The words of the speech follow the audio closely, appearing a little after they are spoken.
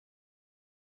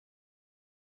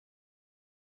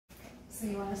So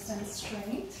you want to stand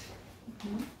straight.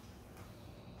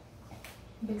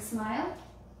 Big smile.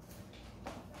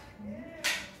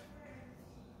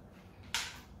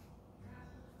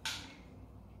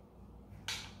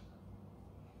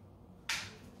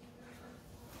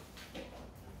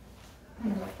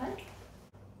 And the left leg.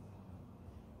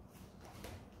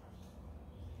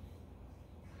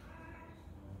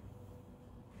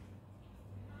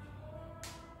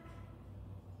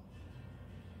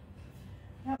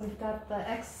 Yeah, we've got the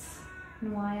X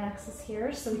and Y axis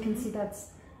here, so we can see that's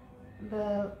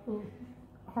the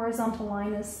horizontal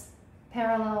line is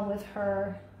parallel with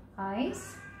her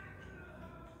eyes,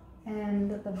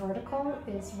 and the vertical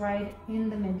is right in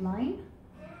the midline.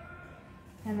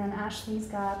 And then Ashley's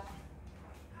got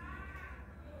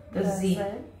the Z.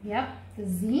 Yep, the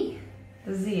Z.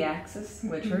 The Z axis,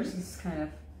 which hers is kind of,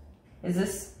 is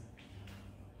this?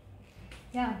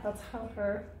 Yeah, that's how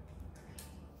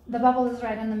the bubble is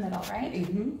right in the middle, right?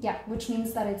 Yeah, which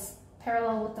means that it's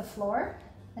parallel with the floor.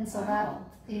 And so that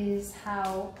is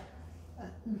how,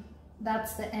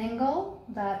 that's the angle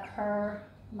that her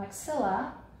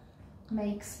maxilla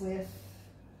makes with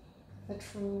the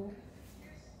true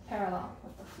parallel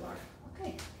with the floor.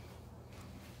 Okay.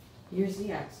 Your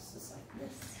Z axis is like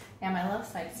this. Yeah, my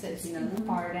left side sits,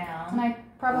 far down. And I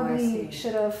probably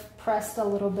should have pressed a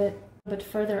little bit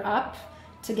further up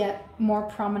to get more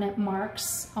prominent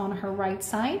marks on her right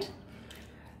side.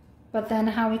 But then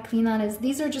how we clean that is,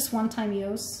 these are just one-time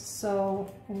use,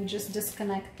 so we just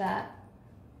disconnect that.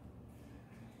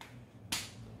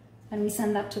 And we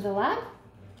send that to the lab,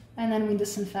 and then we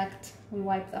disinfect, we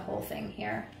wipe the whole thing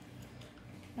here.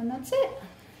 And that's it.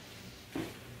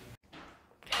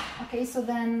 Okay, so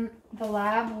then the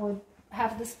lab would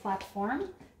have this platform,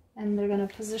 and they're gonna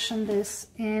position this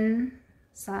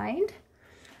inside.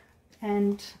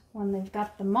 And when they've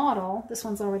got the model, this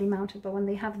one's already mounted, but when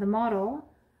they have the model,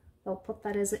 they'll put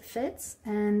that as it fits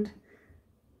and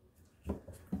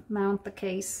mount the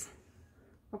case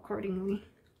accordingly,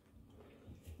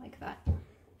 like that.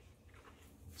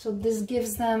 So this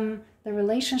gives them the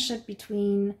relationship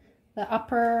between the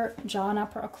upper jaw and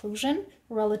upper occlusion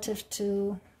relative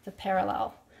to the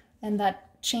parallel. And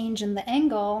that change in the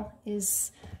angle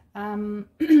is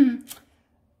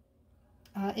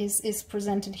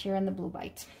presented here in the blue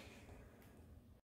bite.